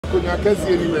akunya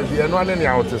kesi anywhere bi eno ane ne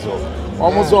out so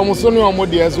almost only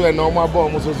almost there so and normal ball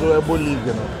almost so able league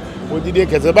you know but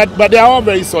they are all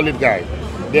very solid guys.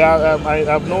 They are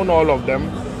I've known all of them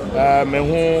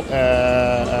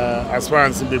as far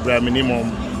as the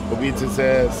minimum obi to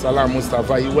say Salam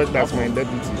Mustafa, he worked as my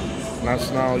deputy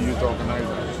national youth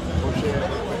organizer.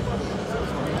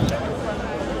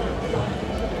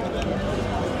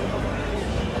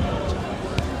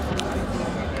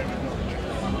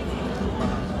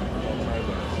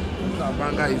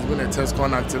 Banga, he's been a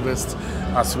TESCON activist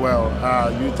as well,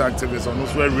 youth activist on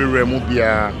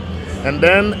Mubia, and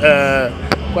then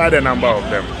quite a number of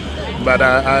them. But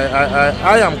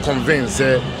I am convinced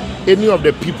any of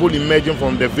the people emerging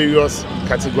from the various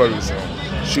categories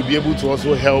should be able to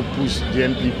also help push the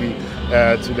NPP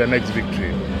to the next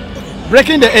victory.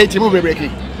 Breaking the 80, move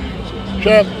breaking.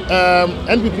 Sure,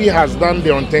 NPP has done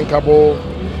the unthinkable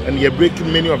and you're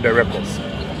breaking many of the records.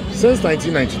 Since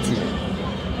 1992,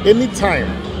 anytime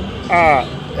a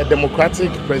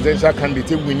Democratic presidential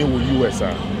candidate winning with US,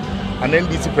 an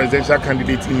NDC presidential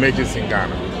candidate emerges in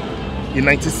Ghana. In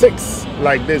 96,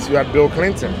 like this, you had Bill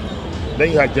Clinton,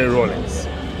 then you had Jerry Rawlings.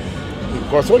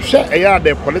 Because what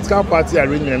the political party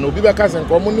arrangement,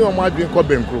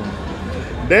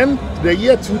 then the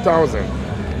year 2000,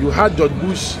 you had George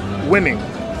Bush winning,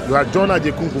 you had John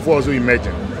Ajay Kufuor also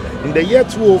emerging. In the year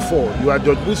 2004, you had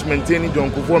George Bush maintaining, John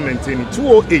Kufuor maintaining.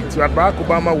 2008, you had Barack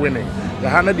Obama winning.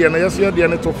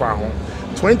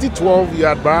 2012, you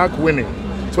had Barack winning.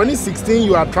 2016,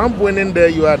 you had Trump winning there,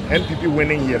 you had NPP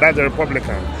winning here. That's the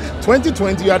Republican.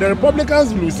 2020, you had the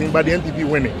Republicans losing, but the NPP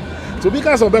winning. So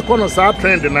because of the Konosa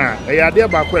trend now,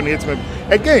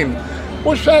 again,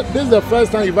 this is the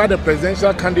first time you've had a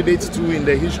presidential candidate too in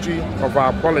the history of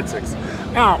our politics.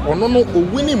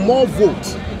 Winning more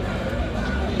votes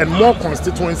and more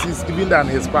constituencies even than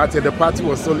his party. The party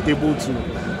was still able to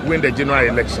win the general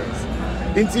elections.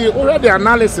 Into already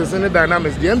analysis and the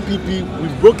dynamics, the NPP,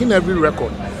 we've broken every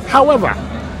record. However,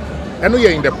 I know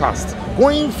you're in the past.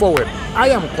 Going forward, I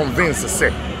am convinced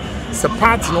say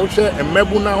party no share and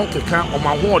mebuna on keka or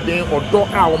my warden or door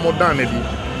our more than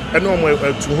and no more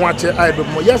to watch it. I be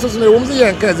more yes, no one say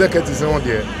executives on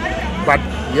there. But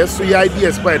yes, the idea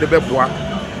is by the Bebwa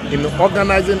in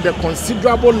organizing the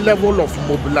considerable level of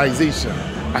mobilization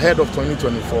ahead of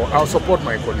 2024. I'll support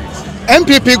my colleagues.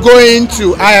 NPP going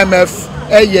to IMF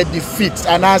a defeat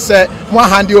and I say one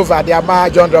hand over the Aba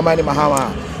John Dramani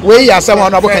Mahama. We are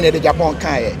someone of the Japan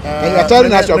and you're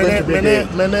telling us you're going to bring many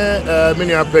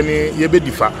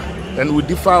differ and we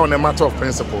differ on a matter of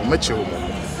principle.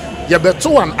 You better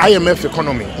an IMF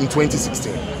economy in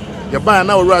 2016. You buy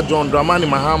now John Dramani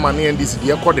Mahama and this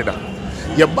year Cordida.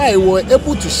 You were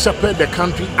able to shepherd the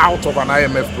country out of an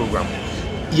IMF program.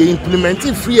 You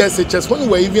implemented free SHS when we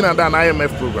were even under an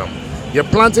IMF program. You're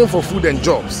planting for food and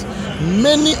jobs.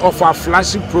 Many of our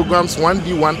flagship programs,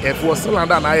 1D, 1F, were still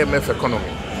under an IMF economy.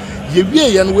 You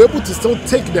were able to still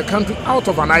take the country out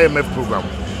of an IMF program.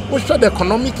 We showed the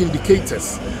economic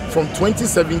indicators from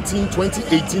 2017,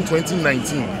 2018,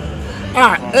 2019.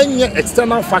 Any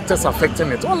external factors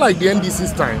affecting it. Unlike the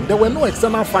NDC's time, there were no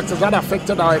external factors that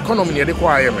affected our economy at the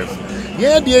IMF.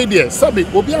 Yeah, the idea, Sabi,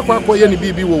 Obia Kwako Yeni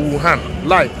Bibi Wuhan,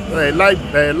 lab,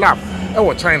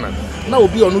 China. Now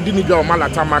Obi on Udiniga or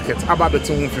Malata market, about the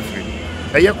 250.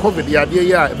 A year COVID, the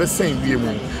idea, the same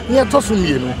BMU. Near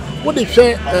Tosumi, what they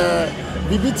share,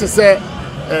 Bibi to say,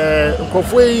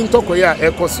 Kofwe in Tokoya,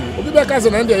 Ekosu, Obibakas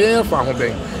and the year for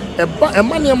Hobay. A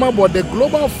money about the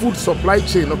global food supply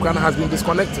chain has been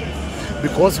disconnected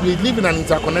because we live in an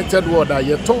interconnected world. That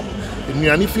you talk in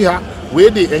Yanifiha, where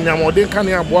the Enyamode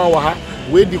Kanya Boawaha,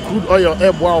 where the crude oil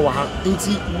air Boawaha,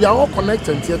 we are all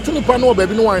connected. Here, Tunipano,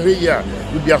 baby, no one here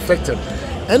will be affected.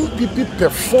 NPP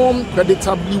performed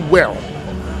creditably well,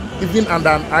 even under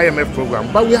an IMF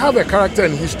program. But we have a character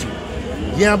in history.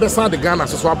 Yeah, beside the Ghana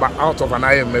to swap out of an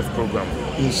IMF program,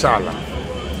 inshallah.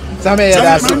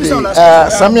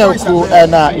 Samuel Ku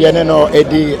and Yeneno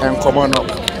Eddie and Komono.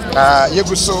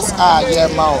 Yeguso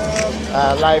Yemao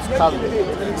live coverage.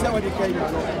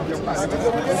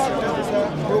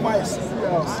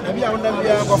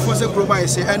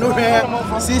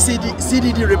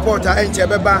 CDD reporter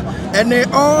and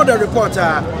all the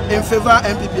reporter in favor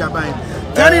NPP are buying.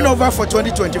 Turning over for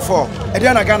 2024.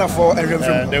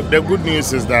 The good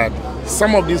news is that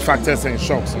some of these factors and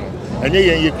shocks, and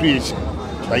you creation.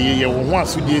 You want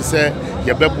to say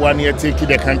you take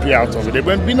the country out of it.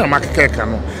 There been a market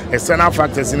external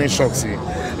factors in shocks.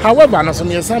 However, as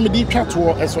soon as somebody chat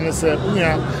war, as soon as say,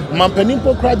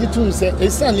 Mampenimpo credit to say, a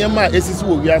son, Yama, is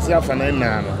what we are saying for 9.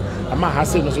 I'm not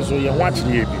saying so you watch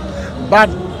the but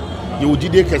you would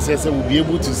will be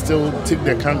able to still take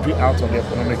the country out of the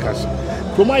economic action.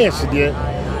 Kroma yeshide,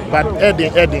 but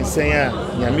Eden saying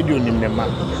Yamidio Nimema,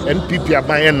 NPP are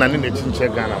buying none in the Chincha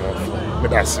Ghana. But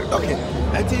that's it. Okay.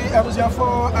 NT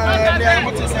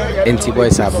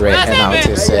boys are bred and out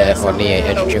is on the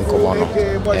education common.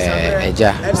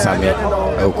 Eja Sammy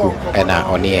AWUKU and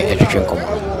on the education common.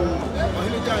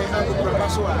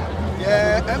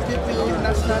 NPP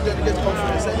National Delegate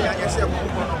Conference.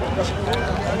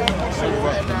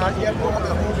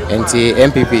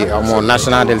 NPP among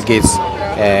National Delegates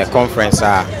Conference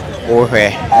are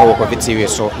over KOFI TV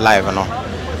so live no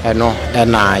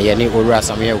yeni owura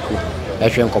Sammy AWUKU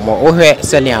ehwe nkomo ohwe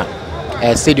senia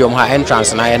stadium ha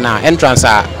entrance na entrance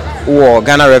a wo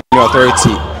Ghana Revenue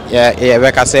Authority ye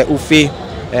weka se ufi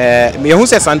me hu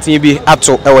se santin bi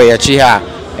ato ewe ye chi ha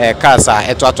cars a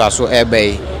eto so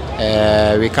ebe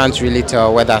we can't really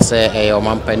tell whether say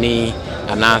omampani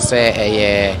and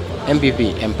say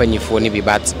MPP empanyifo ni bi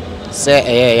but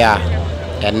say ya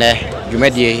ene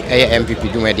dwumedie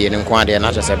MPP dwumedie ne nko ade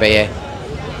na chese be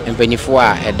empanyifo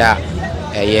a eda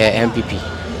MPP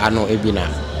ano ebina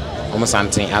omo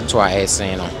santen ato a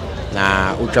esen no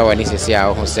na utwa wani sesi a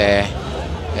ho se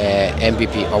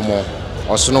MPP omo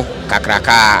osono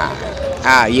kakraka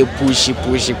ye push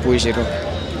no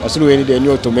osono we ni de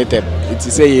new automated it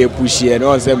say ye push e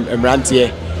no say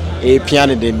emrantie e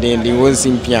piano den won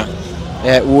simpia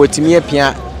wo timi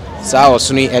apia saa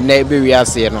osono ena ebe wi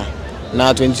ase no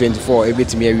na 2024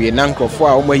 ebetimi awie na nkrofo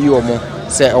a omo yi omo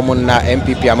se omo na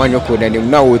MPP amanyoko nanim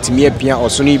na wo timi apia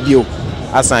osono bio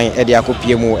asan ede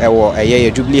akopie mu ewo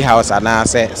eye Jubilee House ana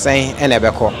se sen ene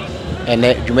beko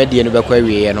ene dwumadie no beko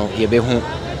awie no ye be hu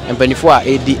empanifo a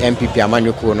edi MPP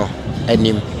amanyoko no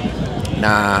anim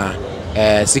na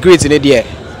security ne de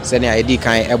se ne edi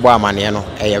kan ebo amane no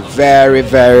eye very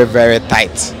very very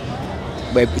tight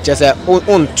but just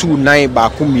on 29 ba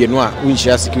kumienu a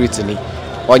unshia security ni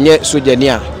onye soja ni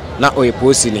a na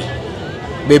oyeposi ni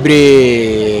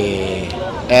bebre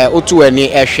otu ani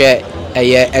ehwe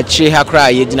eye echi hakra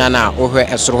yegina na ohwe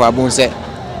esoro ho abunse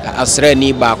asra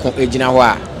ni ba ko egina ho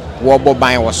a wo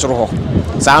boban wo soro ho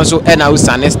sanso ena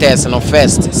usane stairs no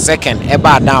first second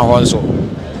eba down ho nso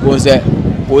bonse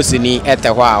posi ni ete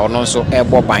ho a ono nso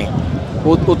eboban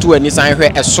otu ani san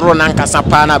hwe esoro na nkasa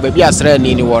pa na ba bi asra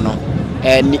ni wo no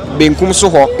benkum so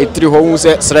ho etri ho hu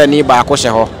se sra ni ba ko hye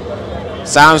ho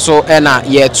sanso ena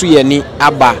ye tu ye ni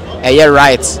aba eye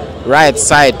right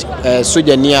side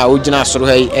soja ni a ogina soro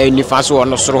ha ni fa so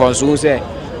ono soro ho so se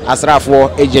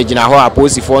asrafo ejegina ho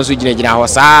aposifo nso gina ho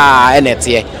saa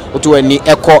enete otu ani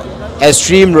eko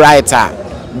extreme right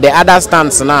the other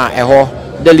stance na eho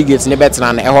delegates ne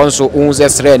betna na eho nso hu se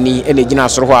sra ni ene gina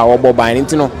soro ho a obo ban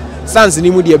ntino stance ni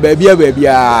mu de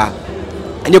baabia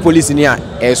anye police ni a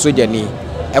soja ni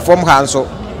efom ha nso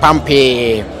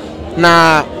pampe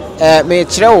na me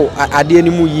kirewo ade ni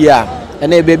mu yi a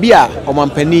ene bebi a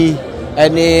omampani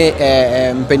ene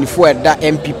mpanifo eda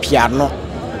MPP ano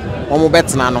omo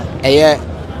betna no eye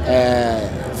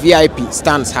VIP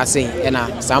stands hasen ena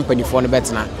sampanifo no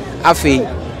betna afi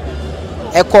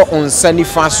eko onsani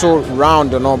faso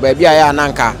round no bebi a ya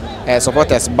nanka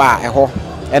supporters bar eho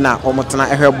ena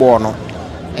omotena ehwebo no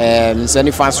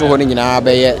nsani faso ho nyina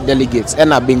be delegates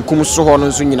ena benkum so ho no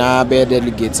nso nyina be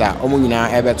delegates a omo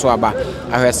nyina ebeto aba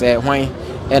ahwese hwan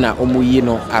ena omo yi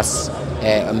no as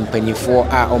mpanifo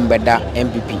a ombeda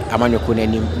MPP amanyoko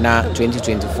nanim na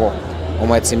 2024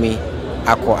 omo atimi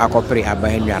akopre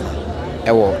abanwa no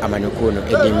ewo amanyoko no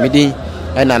edimidi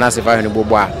ena na sefa no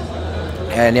bobo a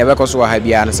ne ebekoso wa ha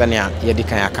bia no sane a yedi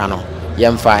kan aka no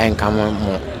yemfa enkam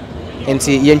mo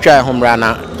enti yentwa ehomra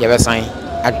na yebesan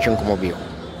atwetwe nkomo bio